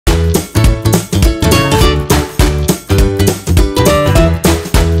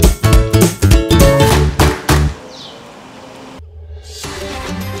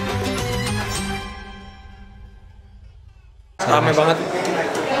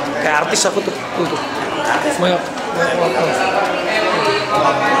Kayak artis aku tuh. Semuanya.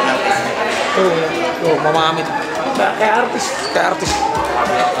 Tuh, Mama Amit. Kayak artis.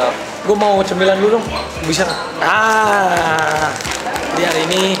 Gue mau cemilan dulu dong. Bisa nggak? Dia hari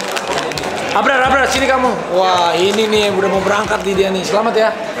ini. Abrar, sini kamu. Wah, ini nih udah mau berangkat dia nih. Selamat ya,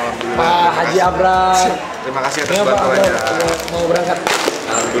 Pak Haji Abrar. Terima kasih atas bantuannya. Mau berangkat.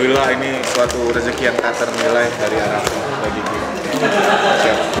 Alhamdulillah ini suatu rezeki yang tak ternilai dari arah bagi kita.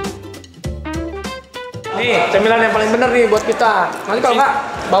 Siap. Nih, cemilan yang paling bener nih buat kita. Nanti kalau nggak,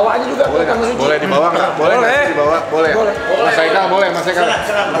 bawa aja juga. Boleh dibawa nggak? Boleh. Dibawa? Boleh. Mas Eka boleh, Mas Eka.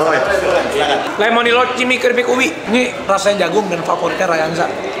 Boleh. Lemonilo cimi keripik ubi. Ini rasanya jagung dan favoritnya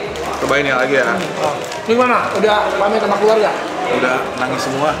Rayanza. Cobain ya lagi ya. Ini gimana? Udah pamit sama keluarga? Udah nangis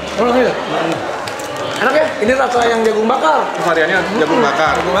semua. Nangis? Enak ya? Ini rasa yang jagung bakar. Variannya jagung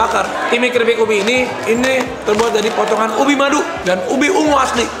bakar. Jagung bakar. Cimi keripik ubi ini terbuat dari potongan ubi madu dan ubi ungu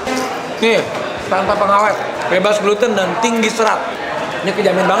asli. Nih, tanpa pengawet, bebas gluten dan tinggi serat. Ini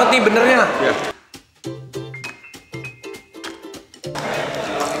kejamin banget nih benernya. Ya.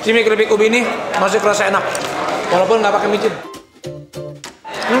 Cimi keripik ubi ini masih kerasa enak, walaupun nggak pakai micin.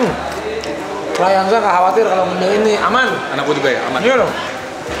 Rayanza nggak khawatir kalau ngambil ini, aman. Anakku juga ya, aman. Iya loh.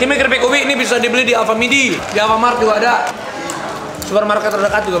 Cimi keripik ubi ini bisa dibeli di Alfamidi, di Alfamart juga ada. Supermarket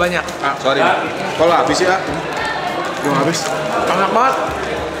terdekat juga banyak. Sorry. Kalau habis ya? Belum habis. Enak banget.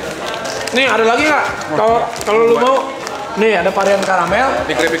 Nih ada lagi nggak? Kalau lu mau, nih ada varian karamel.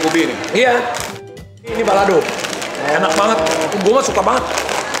 Ini keripik ubi nih. Iya. Ini balado. Enak banget. Gue mah suka banget.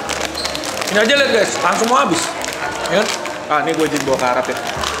 Ini aja lihat guys, langsung mau habis. Ya kan? Ini gue izin bawa ke Arab ya.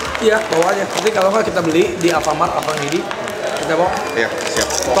 Iya, bawa aja. Nanti kalau nggak kita beli di Alfamart, Alfamidi, kita bawa. Iya, siap.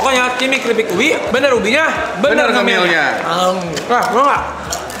 Pokoknya cimi keripik ubi, bener ubinya, bener ngemilnya. Nah, mau nggak?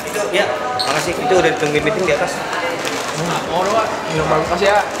 Itu ya, makasih. Itu udah ditungguin meeting di atas. Mau dong, Pak. Ya, makasih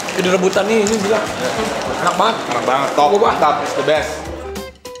ya. Jadi rebutan nih, ini juga. Enak banget. Enak banget, top, mantap, it's the best.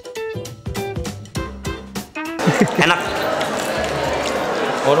 Enak.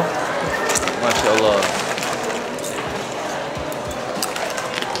 Mau dong. Masya Allah.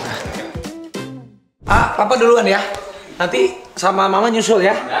 Papa duluan ya. Nanti sama Mama nyusul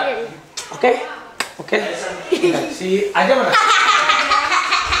ya. Oke? Si Aja mana?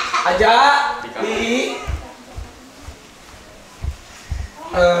 Aja di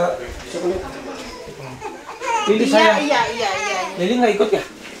Lily saya. Iya. Lily nggak ikut ya?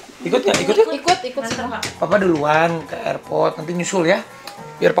 Ikut sebentar, Pak. Papa duluan ke airport, nanti nyusul ya.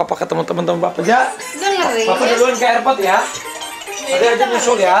 Biar Papa ketemu teman-teman Papa aja. Papa duluan ke airport ya. Nanti aja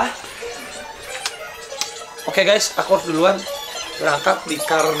nyusul ya. Oke guys, aku harus duluan berangkat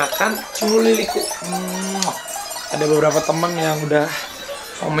dikarenakan liliku. Ada beberapa teman yang udah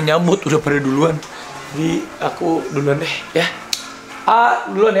mau menyambut, udah pada duluan. Jadi aku duluan deh ya.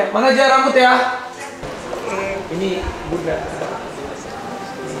 Duluan ya. Mana aja rambut ya? Ini Bunda.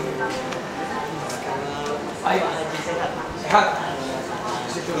 Ayo. Sehat.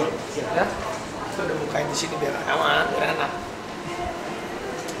 Situ dulu. Ya. Kita udah bukain di sini biar aman, biar enak.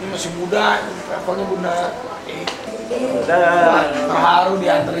 Ini masih muda, levelnya Bunda. Haru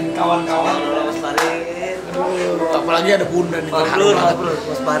dianterin kawan-kawan. Apalagi ada Bunda nih. Mabrur,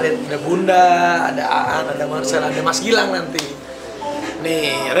 Ada Bunda, ada Aan, ada Marcel, ada Mas Gilang nanti.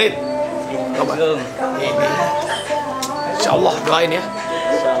 Nih, Rit. Coba. Ini. Insya Allah doain ya.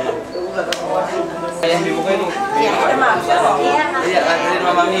 Yang dibuka itu. Iya, anterin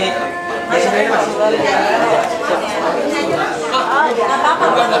Mama Mi.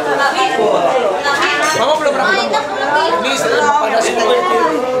 Mama belum pernah ini pada semua itu.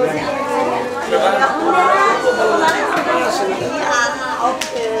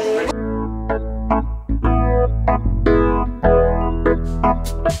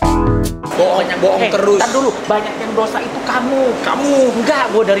 Bohong terus. Ntar dulu, banyak yang dosa itu kamu.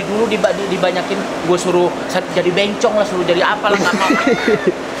 Enggak, gue dari dulu dibanyakin, gue suruh jadi bencong lah, suruh jadi apa lah, nggak mau.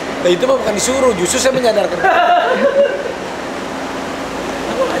 Nah itu mah bukan disuruh, justru saya menyadarkan.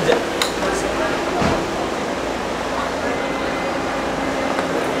 Aku aja.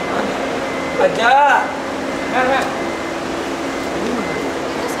 Mer.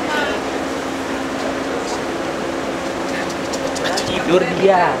 Tidur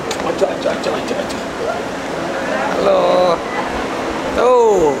dia. Aco. Halo.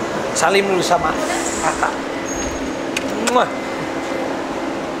 Tuh, salim dulu sama kakak. Muah.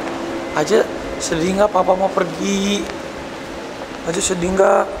 Aja sedih nggak papa mau pergi? Aja sedih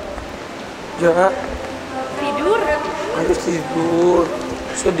nggak? Ja. Tidur. Aja tidur.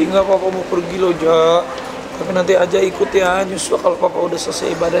 Sedih nggak papa mau pergi loh, Ja? Tapi nanti aja ikut ya, nyusul kalau papa udah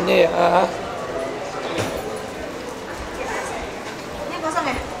selesai ibadahnya ya. Ini kosong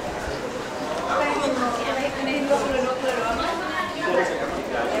ya?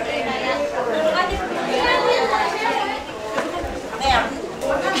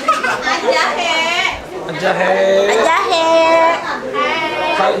 Jahe.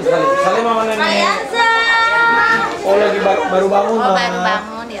 Salim sama nenek. Oh lagi baru bangun. Oh baru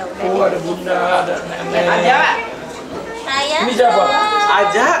bangun ya udah. Oh ada bunda, ada nenek. Saya. Ini siapa?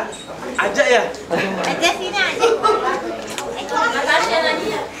 Aja ya. Aja sini aja.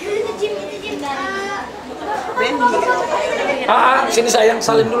 Sini sayang,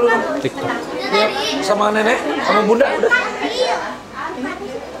 salim dulu. Ya, sama nenek, sama bunda udah.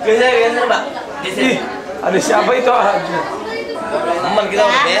 Geser Mbak. Ih, ada siapa itu? Teman kita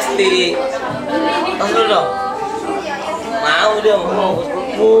udah besti. Tos dulu dong. Mau dia mau.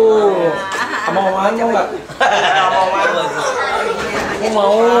 Sama omongan mau nggak? Aku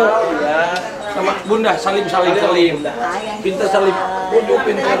mau. Sama bunda, salim. Pintar salim. Waduh,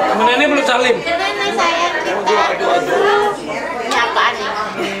 pintar. Sama nenek belum salim. Nenek saya. Ini apaan nih?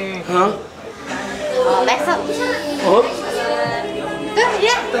 Hah? Besok. Oh, Tuh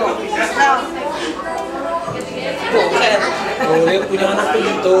dia. oh lihat punya anak tuh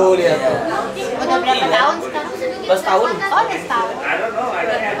gitu, lihat. Udah berapa tahun sekarang? 11 tahun. Oh, udah setahun.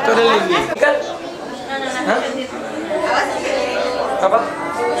 Itu ada Lily. Kan? Hah? Apa?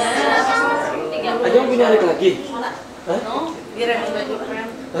 Aja mau punya adik lagi? Hah?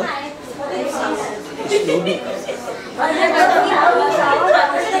 Hah? Dodi.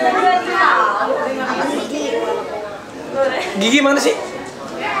 Gigi mana sih?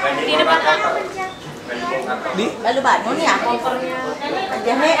 Di depan aku. Di? Baru bangun ya?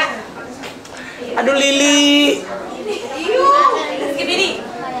 Jahe. Aduh Lily. Gimini.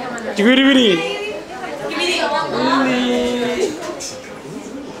 Cibiri-biri.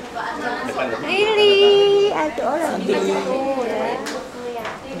 Lili. Aduh orang gitu.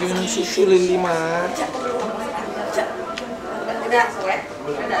 Gimana susu Lily mah?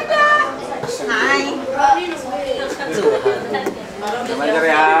 Hai. Belajar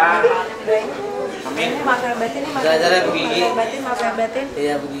ya. Amin. Makan batin nih, Belajar ya begigi. makan batin.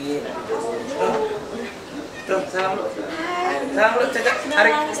 Iya begigi. Tuh, salam lu. Salam lu, Caca.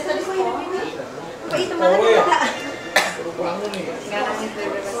 Tarik. Itu mana iya. enggak?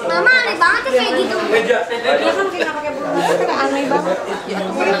 Mama aneh banget ya kayak gitu. Meja. Dia kan kayak pakai bulu, kayak aneh banget.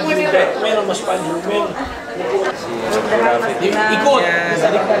 Batman sama Spiderman. Ikut.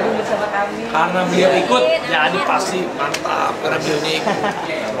 Karena beliau ikut, jadi pasti mantap. Karena beliaunya ikut.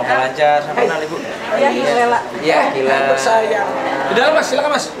 Semoga lancar sampai nanti Bu. Ya, rela. Iya, gila. Sayang. Di dalam Mas,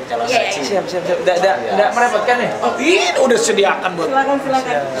 silakan Mas. Siap. Enggak merepotkan ya? Oh, ini udah sediakan buat.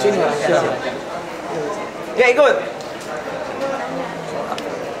 Silakan. Sini Mas. Silakan. Ya ikut.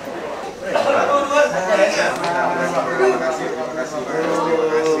 Terima kasih loh.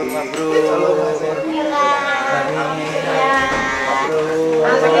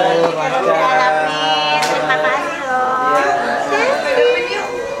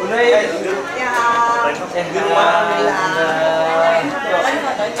 Udah ya.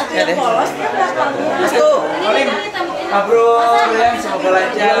 Ya deh. Mas tuh, Mabrur ya, semoga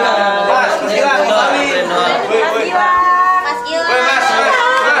lancar. Mas, Gilang, salim. Mas Gilang.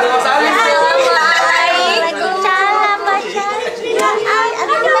 Waalaikumsalam, Mas Gilang.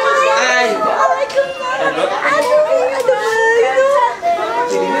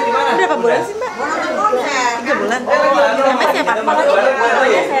 Berapa bulan sih, Mbak? 3 bulan. Namanya siapa?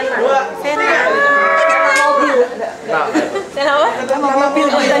 Sena. Sena apa? Nama mobil.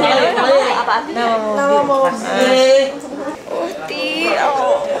 Apa? Nama mobil. Uti.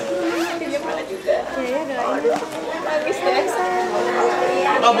 Oh. Gimana juga? Ya, doain. Nangis deh.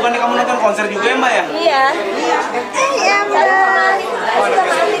 Oh, bukannya kamu nonton konser juga ya, Mbak ya? Iya. Iya, Mbak.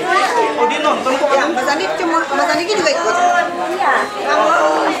 Oh, dia nonton kok. Ya, Mas Andi juga ikut. Iya.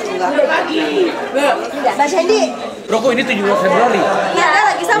 Udah lagi. Mas Andi. Roko ini 17 Februari. Iya,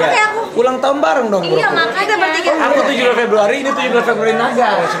 lagi sama kayak aku. Ulang tahun bareng dong, Bro. Iya, makanya bertiga. Aku 17 Februari, ini 17 Februari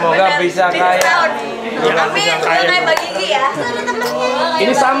Naga. Semoga bisa kayak. Tapi kayak Mbak Gigi ya. Ada temennya.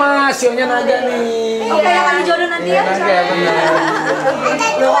 Ini sama sionya Naga nih. Oke, yang kali jodoh nanti ya. Naga benar.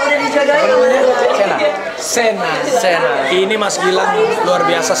 Lo udah dijodohin. Sena. Ini Mas Gilang luar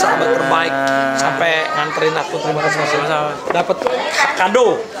biasa, sahabat terbaik. Sampai nganterin aku, terima kasih Mas. Dapat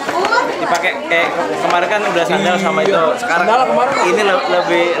kado. Dipakai kayak kemarin kan udah sandal sama itu. Sekarang Sandal kemarin ini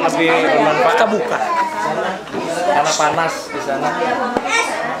lebih bermanfaat. kita buka. Karena panas di sana.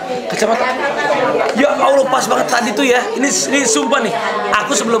 Kacamata. Ya Allah, pas banget tadi tuh ya. Ini sumpah nih.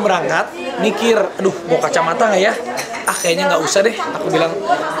 Aku sebelum berangkat mikir, aduh mau kacamata nggak ya? Kayaknya nggak usah deh. Aku bilang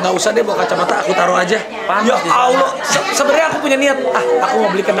nggak usah deh bawa kacamata. Aku taruh aja. Ya Allah, sebenarnya aku punya niat. Aku mau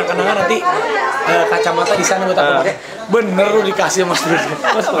beli kenang-kenangan nanti kacamata di sana buat aku pakai. Bener lu dikasih Mas Bro.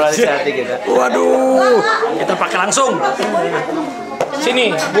 Berarti hati kita. Waduh, kita pakai langsung.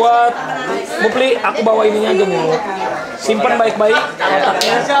 Sini buat Mupli, aku bawa ininya aja nih. Simpan baik-baik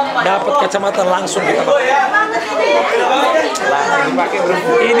kotaknya, dapat kacamata langsung kita pakai.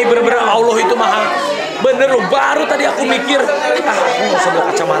 Ini bener-bener Allah itu maha bener loh. Baru tadi aku mikir, aku nggak usah bawa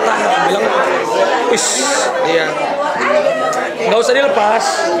kacamata. Aku bilang, wis, iya, nggak usah dilepas.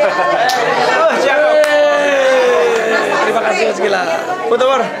 Terima kasih Mas Gila. Foto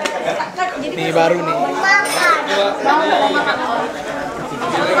Bor. Nih baru nih.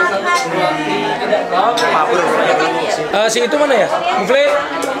 Mabrur. Si itu mana ya? Mufli.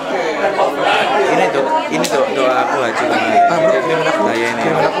 Ini tuh doa aku aja. Bro, Saya ini.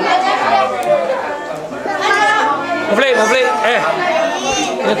 Mufli.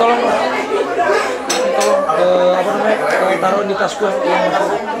 Ini tolong. Apa namanya? Taruh di tasku yang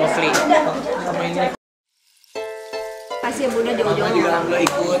Mufli. Sama ini. Kasih ya Bunda jauh-jauh. Alhamdulillah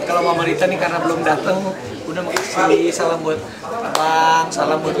ikut. Kalau Mama Rita nih karena belum datang, Bunda mau kasih salam buat Abang,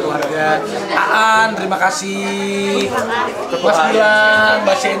 salam buat keluarga. Aan, terima kasih. Mas Gilang,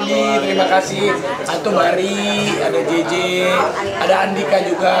 Mbak Sandy, terima kasih. Anto Bari, ada JJ, ada Andika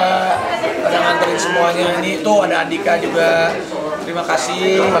juga. Pada nganterin semuanya. Ini tuh ada Andika juga. Terima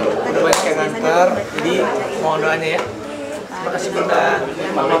kasih. Udah banyak yang nganter. Jadi mohon doanya ya. Terima kasih Bunda.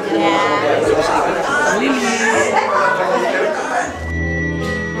 Pak Mabrur. Lily.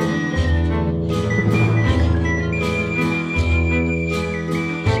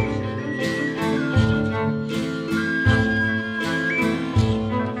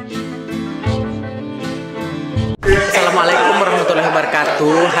 Assalamualaikum warahmatullahi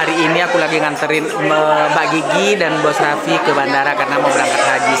wabarakatuh. Hari ini aku lagi nganterin Mbak Gigi dan Bos Raffi ke bandara karena mau berangkat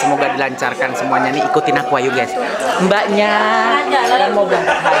haji. Semoga dilancarkan semuanya nih. Ikutin aku ayo guys. Mbaknya kan mau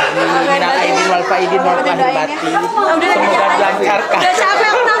berangkat haji. Minal aidin wal faidin wal lahir batin. Semoga dilancarkan.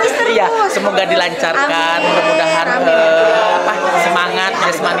 Iya, semoga dilancarkan. Mudah-mudahan semangat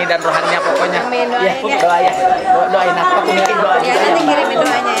jasmani dan rohaninya pokoknya. Ya, doa ya. Doain aku ngirim doa. Ya, nanti kirimin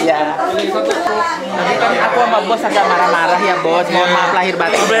doanya ya. Ya. Tapi kan aku sama Bos agak marah-marah ya Bos. Mohon maaf lahir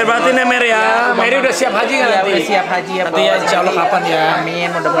batin. Lahir batin ya Mary ya. Mary udah siap haji nggak Iya, nanti? udah siap haji ya Bos. Nanti ya insya Allah kapan ya? Amin.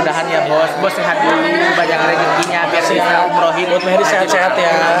 Mudah-mudahan ya Bos. Bos sehat dulu, banyak rezekinya biar bisa umrohin. Buat Mary sehat-sehat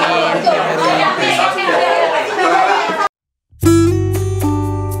ya. Amin.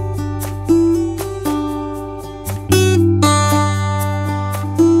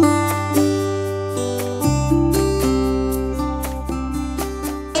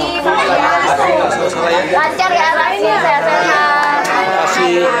 Lancar ya arahnya ya, sehat-sehat. Terima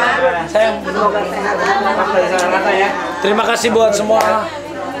kasih. Sayang. Terima kasih buat semua.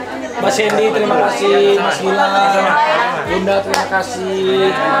 Mas Sandy, terima kasih. Mas Gilang, Bunda, terima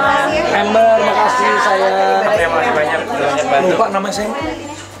kasih. Ember, terima kasih sayang. Lupa namanya saya.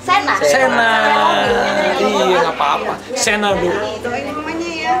 Sena. Sena. Iya, nggak apa-apa. Sena dulu. Doain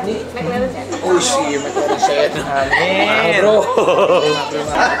mamanya ya. Oh sih, Sena. Amin. Bro.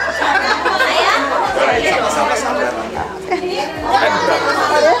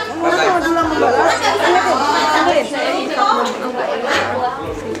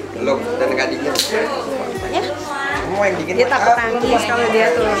 Belum, dan nggak dingin. Semua yang dingin. Dia takut nangis kalau dia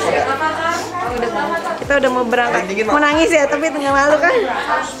tuh. Kita udah mau berangkat. Mau nangis ya, tapi tengah malu kan?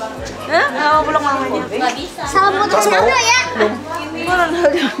 Hah? Nggak mau peluk mamanya. Salam buat Ronaldo ya. Mau Ronaldo.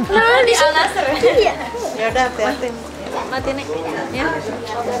 Ronaldo di Al-Nassr. Iya. Ya udah, hati-hati. Mati nih. Ya.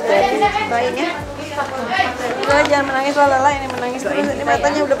 Doain ya. Lo jangan menangis lo Lala, ini menangis terus. Ini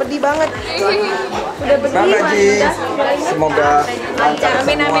matanya udah pedih banget. Udah pedih. Bang Haji, semoga lancar.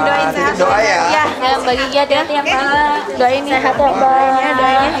 Amin amin, doain sehat. Doa ya. Ya. Ya bagi hati-hati ya Pak. Doain ya. Sehat ya Pak.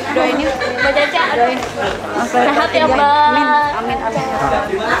 Doain ya. Mbak Caca. Doain. Sehat ya Pak. Amin amin.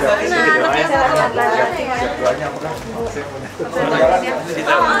 Nah, anaknya sehat.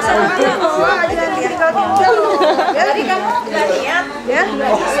 Jadi kamu nggak niat ya?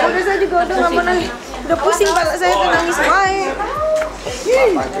 Udah saya juga udah nggak pernah, udah pusing kepala saya tuh nangis baik.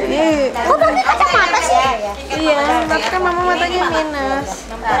 Kok pakai kacamata sih? Iya, tapi kan mama matanya minus.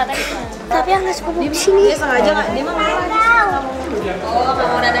 Tapi yang nggak suka di sini. Dia sengaja nggak, dia mah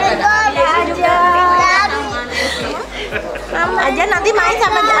Mama aja nanti main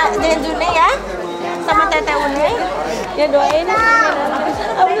sama June ya, sama Tete Une. Ya doain.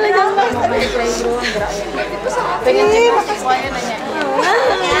 Alhamdulillah jangan pengen cerita semuanya nanya.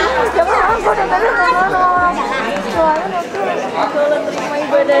 Coba aku udah soalnya kalau terima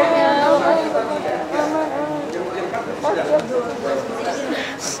ibadahnya.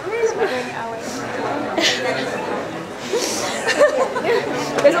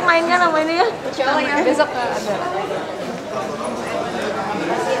 besok main kan sama ini ya? Besok ada.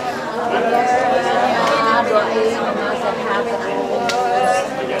 Doain sehat terus.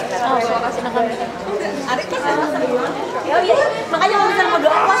 Makanya kalau misalnya mau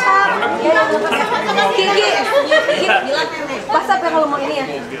doa puasa, Gigi, WhatsApp ya kalau mau ini ya.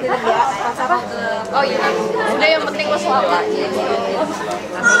 WhatsApp. Oh iya. Udah yang penting lo selamat.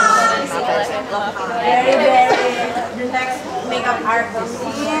 The next makeup artist.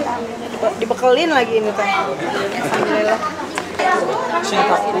 Dibekelin lagi ini teh. Alhamdulillah.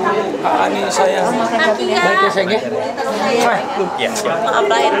 Cintaku, ini sayang. Baik ya sayang ya. Maaf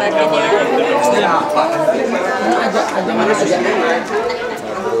lahir batin ya.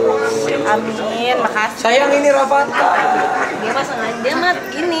 Amin, makasih. Sayang ini Rafathar. Dia mah sengaja mat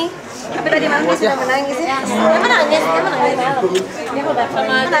gini. Tapi tadi malam dia sudah menangis ya. Dia menangis. Dia udah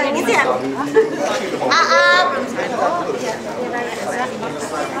menangis ya.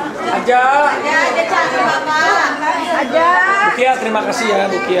 Aja. Ada cantik Bapak. Aja. Bukia, terima kasih ya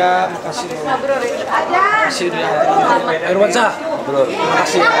Bukia. Makasih. Mabrur. Aja. Makasih udah. Irwansa. Mabrur.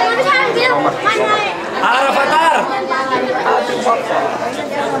 Makasih. Rafathar.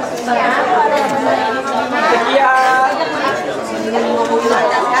 Bukia.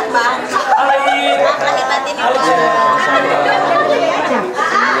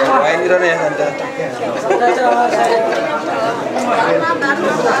 Main gitu ya tante.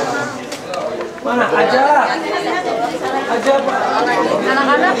 Mana aja? Aja Pak.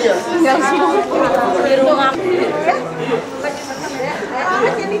 Anak-anak tinggal semua. Itu ngapain?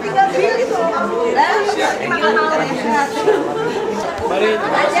 Jadi tinggal bil itu. Mari.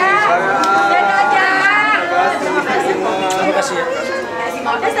 Aja. Aja. Terima kasih ya.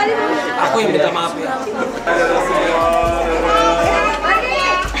 Aku yang minta maaf ya.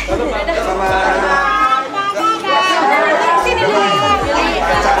 Sini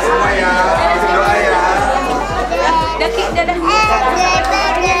Semua ya, doa ya. Daki, dadah.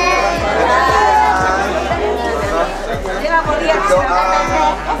 Dia nggak mau lihat.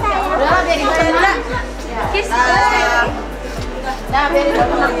 Udah, biar ibu tenang. Kiss. Nah, biar ibu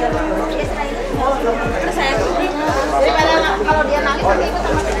tenang. Daripada kalau dia nangis.